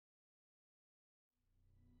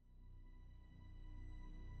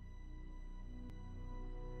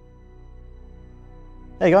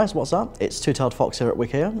Hey guys, what's up? It's Two-Tailed Fox here at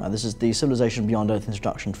Wikia, and this is the Civilization Beyond Earth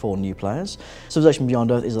introduction for new players. Civilization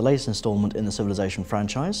Beyond Earth is the latest installment in the Civilization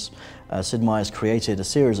franchise. Sid Meier's created a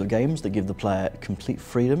series of games that give the player complete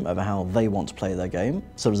freedom over how they want to play their game.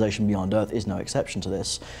 Civilization Beyond Earth is no exception to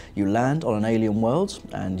this. You land on an alien world,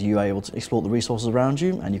 and you are able to explore the resources around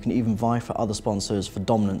you, and you can even vie for other sponsors for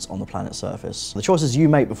dominance on the planet's surface. The choices you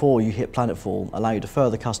make before you hit planetfall allow you to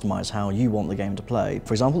further customize how you want the game to play.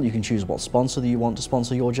 For example, you can choose what sponsor that you want to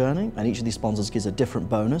sponsor your journey, and each of these sponsors gives a different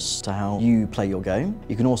bonus to how you play your game.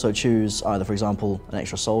 You can also choose either, for example, an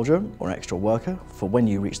extra soldier or an extra worker for when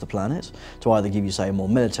you reach the planet to either give you, say, a more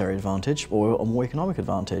military advantage or a more economic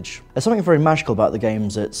advantage. There's something very magical about the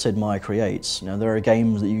games that Sid Meier creates. You know, there are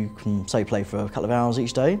games that you can, say, play for a couple of hours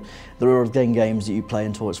each day. There are then games that you play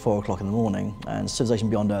until it's 4 o'clock in the morning, and Civilization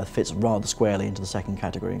Beyond Earth fits rather squarely into the second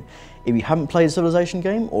category. If you haven't played a Civilization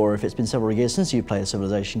game, or if it's been several years since you've played a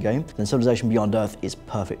Civilization game, then Civilization Beyond Earth is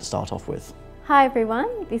perfect to start off with. Hi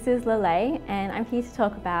everyone, this is Lele and I'm here to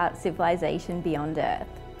talk about Civilization Beyond Earth.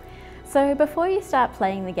 So before you start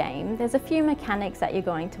playing the game, there's a few mechanics that you're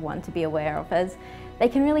going to want to be aware of, as they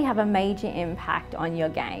can really have a major impact on your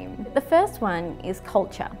game. The first one is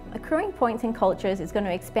culture. Accruing points in cultures is going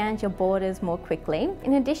to expand your borders more quickly.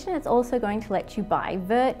 In addition, it's also going to let you buy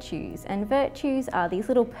virtues, and virtues are these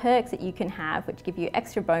little perks that you can have which give you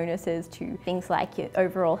extra bonuses to things like your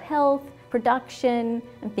overall health, production,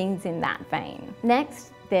 and things in that vein.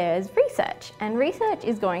 Next, there's research, and research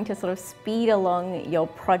is going to sort of speed along your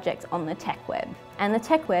projects on the tech web. And the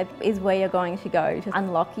tech web is where you're going to go to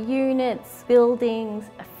unlock units, buildings,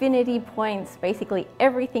 affinity points, basically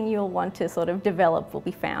everything you'll want to sort of develop will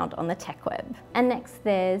be found on the tech web. And next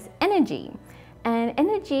there's energy. And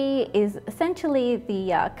energy is essentially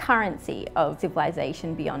the currency of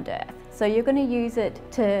Civilization Beyond Earth. So you're going to use it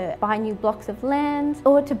to buy new blocks of land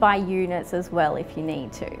or to buy units as well if you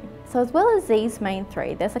need to. So as well as these main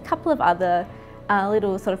three, there's a couple of other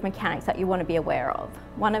little sort of mechanics that you want to be aware of.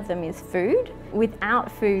 One of them is food.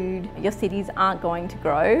 Without food, your cities aren't going to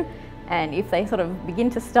grow. And if they sort of begin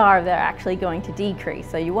to starve, they're actually going to decrease.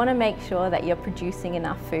 So you want to make sure that you're producing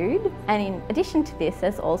enough food. And in addition to this,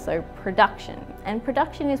 there's also production. And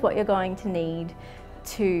production is what you're going to need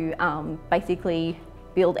to basically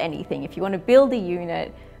build anything. If you want to build a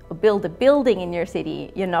unit or build a building in your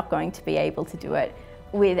city, you're not going to be able to do it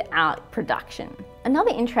without production.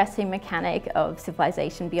 Another interesting mechanic of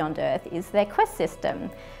Civilization Beyond Earth is their quest system.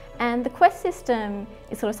 And the quest system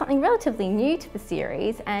is sort of something relatively new to the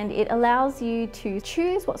series, and it allows you to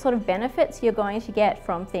choose what sort of benefits you're going to get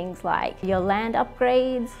from things like your land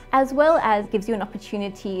upgrades, as well as gives you an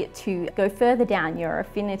opportunity to go further down your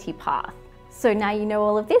affinity path. So now you know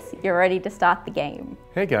all of this, you're ready to start the game.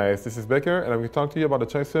 Hey guys, this is Becker, and I'm going to talk to you about the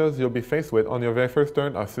choices you'll be faced with on your very first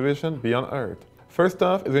turn of Civilization Beyond Earth. First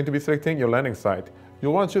off is going to be selecting your landing site.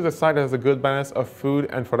 You'll want to choose a site that has a good balance of food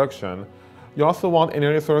and production. You also want any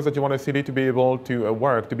resource that you want a city to be able to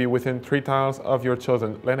work to be within 3 tiles of your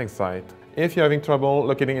chosen landing site. If you're having trouble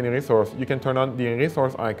locating any resource, you can turn on the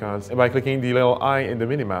resource icons by clicking the little eye in the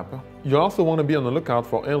minimap. You also want to be on the lookout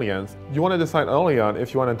for aliens. You want to decide early on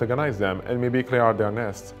if you want to antagonize them and maybe clear out their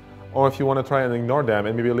nests, or if you want to try and ignore them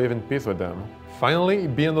and maybe live in peace with them. Finally,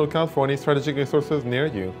 be on the lookout for any strategic resources near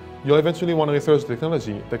you. You'll eventually want to research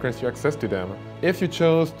technology that grants you access to them. If you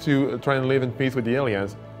chose to try and live in peace with the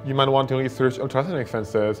aliens, you might want to research ultrasonic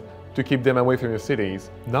fences to keep them away from your cities.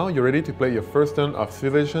 Now you're ready to play your first turn of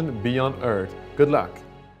Civilization Beyond Earth. Good luck!